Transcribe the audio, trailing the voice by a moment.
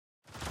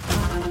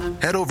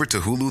Head over to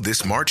Hulu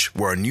this March,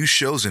 where our new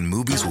shows and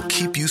movies will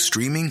keep you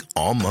streaming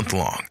all month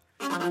long.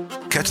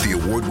 Catch the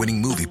award-winning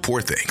movie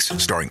Poor Things,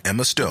 starring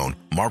Emma Stone,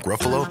 Mark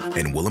Ruffalo,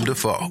 and Willem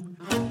Dafoe.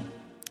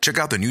 Check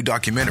out the new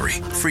documentary,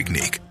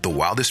 Freaknik, The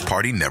Wildest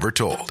Party Never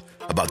Told,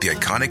 about the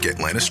iconic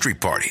Atlanta Street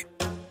Party.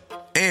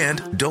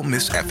 And don't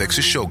miss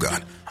FX's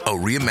Shogun, a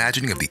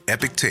reimagining of the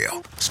epic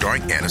tale,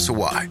 starring Anna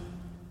Sawai.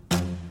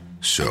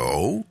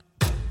 So,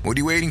 what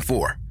are you waiting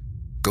for?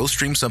 Go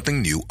stream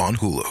something new on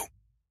Hulu.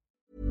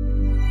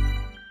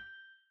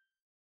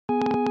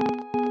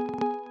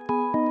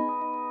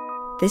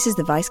 This is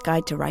the Vice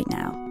Guide to Right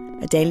Now,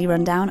 a daily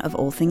rundown of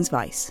all things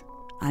Vice.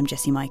 I'm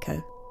Jessie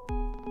Maiko.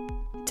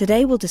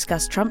 Today we'll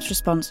discuss Trump's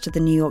response to the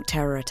New York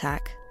terror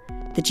attack,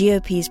 the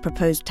GOP's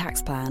proposed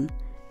tax plan,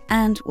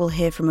 and we'll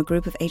hear from a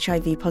group of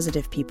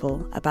HIV-positive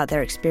people about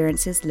their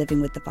experiences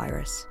living with the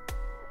virus.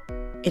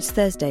 It's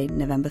Thursday,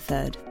 November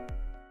 3rd.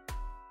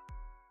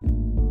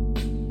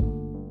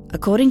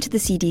 According to the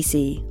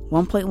CDC,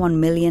 1.1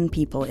 million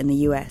people in the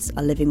US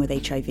are living with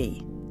HIV,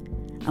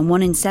 and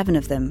 1 in 7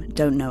 of them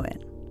don't know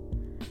it.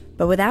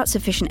 But without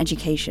sufficient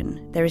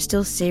education, there is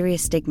still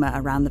serious stigma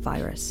around the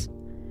virus.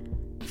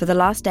 For the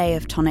last day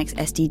of Tonic's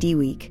STD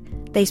week,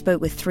 they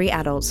spoke with 3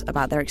 adults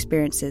about their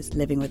experiences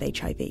living with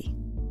HIV.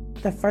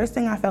 The first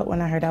thing I felt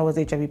when I heard I was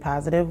HIV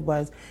positive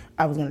was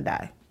I was going to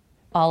die.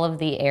 All of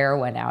the air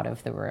went out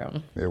of the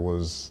room. It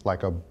was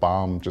like a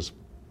bomb just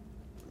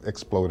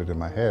exploded in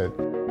my head.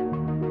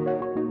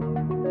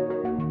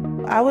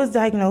 I was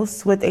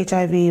diagnosed with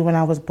HIV when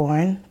I was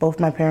born. Both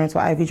my parents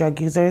were IV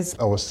drug users.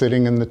 I was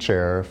sitting in the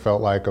chair,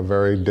 felt like a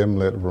very dim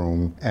lit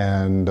room,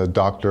 and a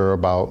doctor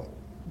about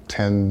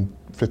 10,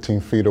 15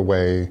 feet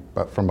away,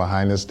 but from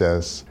behind his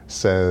desk,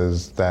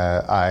 says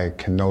that I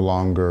can no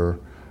longer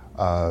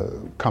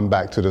come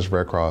back to this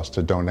Red Cross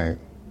to donate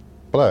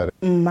blood.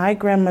 My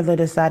grandmother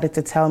decided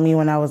to tell me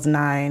when I was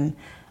 9.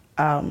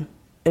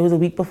 It was a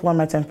week before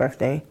my 10th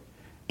birthday,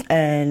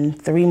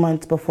 and 3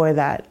 months before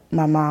that,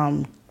 my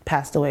mom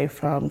passed away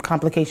from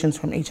complications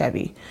from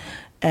HIV.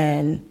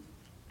 And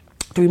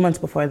 3 months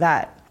before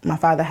that, my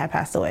father had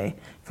passed away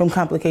from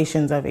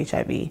complications of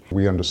HIV.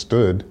 We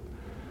understood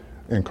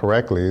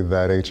incorrectly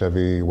that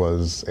HIV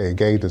was a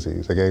gay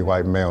disease, a gay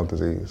white male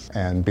disease.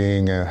 And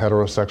being a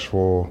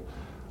heterosexual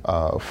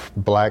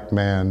black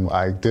man,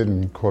 I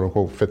didn't, quote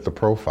unquote, fit the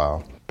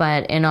profile.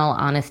 But in all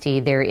honesty,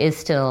 there is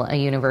still a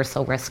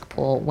universal risk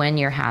pool when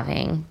you're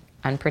having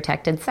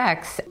unprotected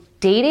sex.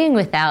 Dating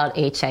without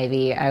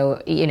HIV,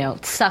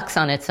 sucks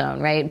on its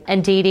own, right?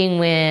 And dating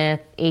with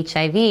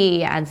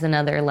HIV adds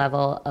another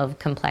level of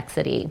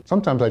complexity.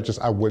 Sometimes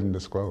I wouldn't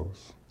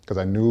disclose because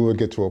I knew it would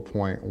get to a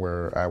point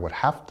where I would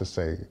have to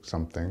say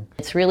something.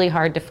 It's really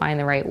hard to find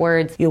the right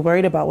words. You're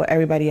worried about what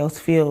everybody else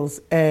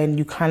feels, and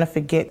you kind of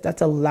forget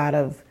that's a lot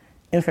of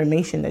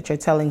information that you're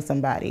telling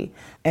somebody,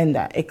 and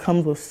that it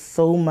comes with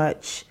so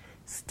much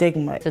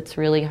stigma. It's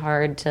really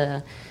hard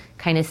to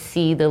kind of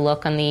see the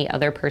look on the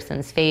other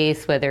person's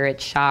face, whether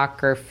it's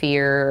shock or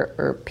fear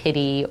or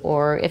pity,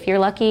 or if you're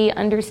lucky,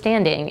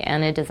 understanding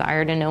and a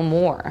desire to know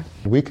more.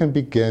 We can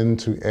begin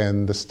to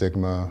end the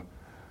stigma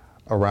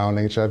around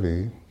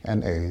HIV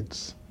and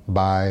AIDS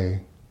by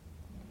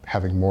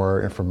having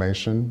more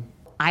information.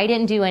 I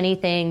didn't do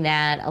anything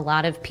that a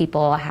lot of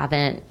people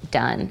haven't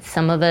done.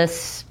 Some of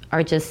us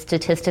are just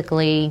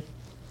statistically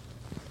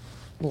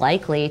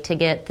likely to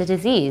get the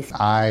disease.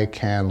 I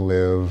can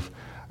live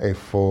a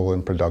full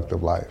and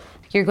productive life.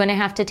 You're going to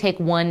have to take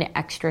one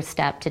extra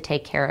step to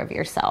take care of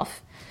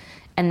yourself.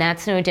 And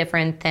that's no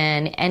different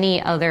than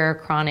any other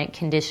chronic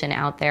condition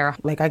out there.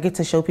 Like, I get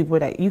to show people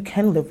that you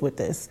can live with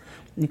this.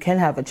 You can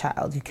have a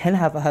child. You can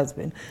have a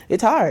husband.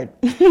 It's hard,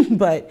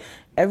 but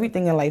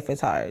everything in life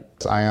is hard.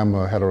 I am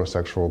a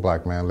heterosexual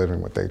black man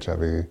living with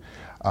HIV,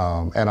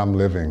 and I'm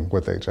living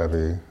with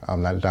HIV.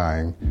 I'm not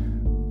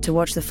dying. To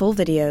watch the full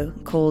video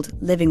called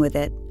Living With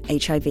It,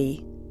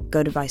 HIV,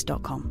 go to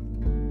vice.com.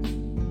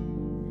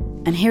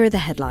 And here are the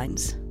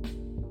headlines.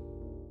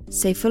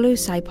 Sayfullo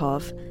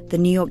Saipov, the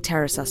New York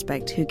terror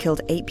suspect who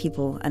killed 8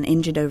 people and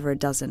injured over a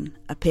dozen,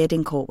 appeared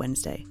in court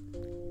Wednesday.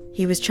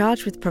 He was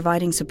charged with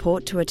providing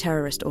support to a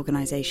terrorist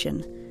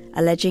organization,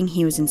 alleging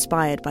he was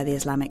inspired by the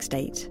Islamic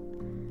State.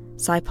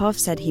 Saipov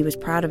said he was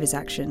proud of his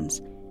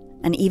actions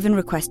and even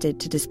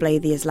requested to display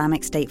the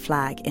Islamic State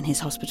flag in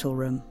his hospital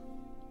room.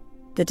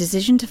 The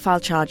decision to file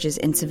charges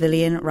in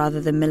civilian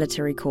rather than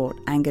military court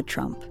angered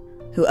Trump,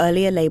 who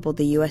earlier labeled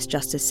the U.S.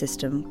 justice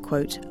system,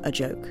 quote, a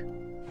joke.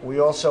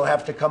 We also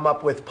have to come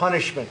up with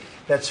punishment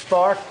that's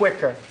far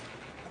quicker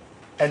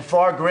and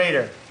far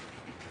greater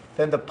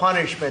than the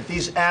punishment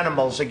these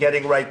animals are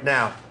getting right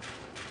now.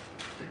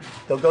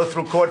 They'll go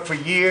through court for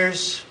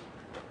years.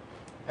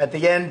 At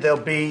the end, there'll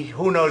be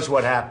who knows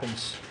what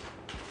happens.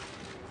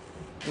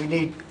 We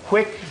need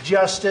quick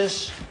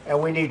justice,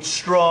 and we need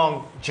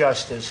strong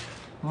justice.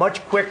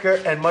 Much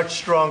quicker and much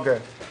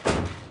stronger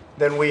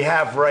than we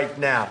have right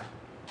now.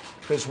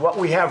 Because what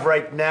we have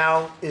right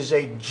now is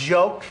a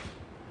joke,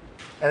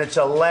 and it's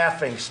a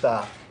laughing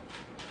stock.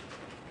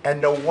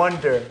 And no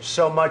wonder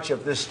so much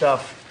of this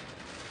stuff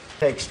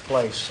takes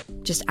place.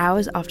 Just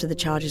hours after the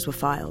charges were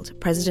filed,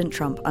 President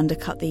Trump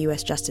undercut the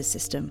US justice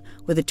system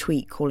with a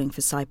tweet calling for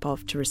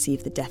Saipov to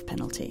receive the death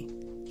penalty.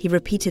 He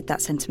repeated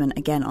that sentiment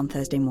again on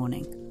Thursday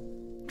morning.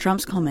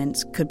 Trump's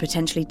comments could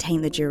potentially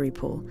taint the jury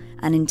pool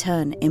and in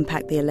turn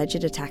impact the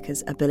alleged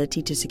attacker's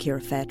ability to secure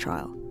a fair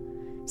trial,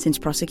 since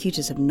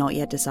prosecutors have not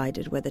yet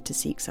decided whether to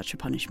seek such a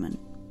punishment.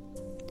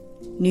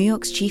 New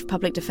York's chief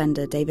public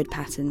defender David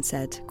Patten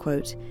said,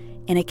 quote,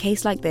 "In a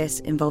case like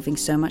this involving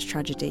so much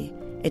tragedy,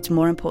 it's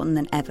more important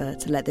than ever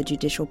to let the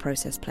judicial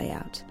process play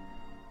out.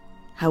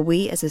 How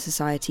we as a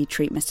society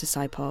treat Mr.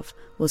 Saipov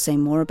will say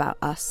more about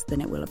us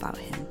than it will about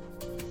him."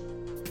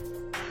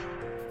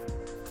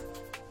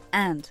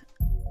 And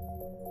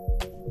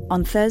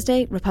on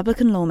Thursday,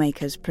 Republican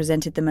lawmakers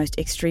presented the most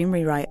extreme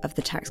rewrite of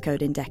the tax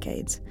code in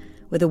decades,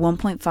 with a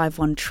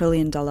 $1.51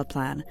 trillion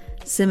plan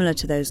similar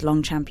to those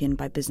long championed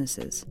by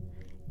businesses.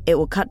 It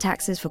will cut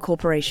taxes for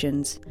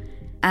corporations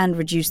and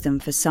reduce them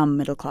for some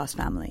middle-class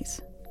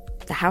families.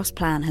 The House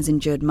plan has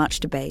endured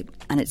much debate,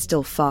 and it's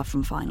still far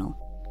from final.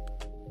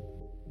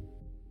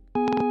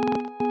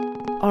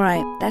 All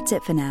right, that's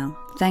it for now.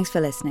 Thanks for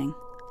listening.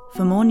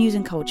 For more news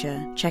and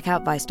culture, check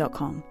out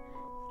Vice.com.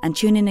 And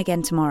tune in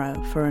again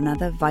tomorrow for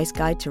another Vice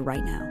Guide to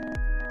Right Now.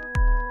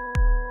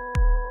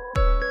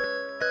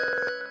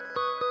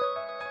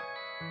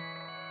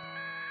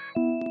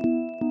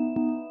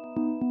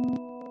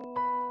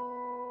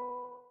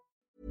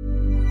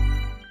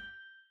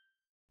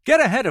 Get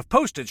ahead of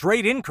postage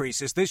rate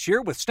increases this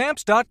year with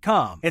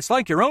Stamps.com. It's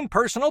like your own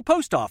personal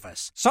post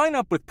office. Sign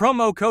up with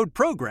promo code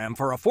PROGRAM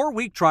for a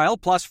 4-week trial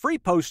plus free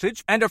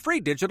postage and a free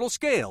digital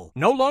scale.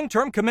 No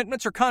long-term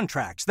commitments or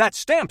contracts. That's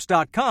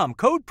Stamps.com,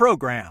 code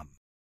PROGRAM.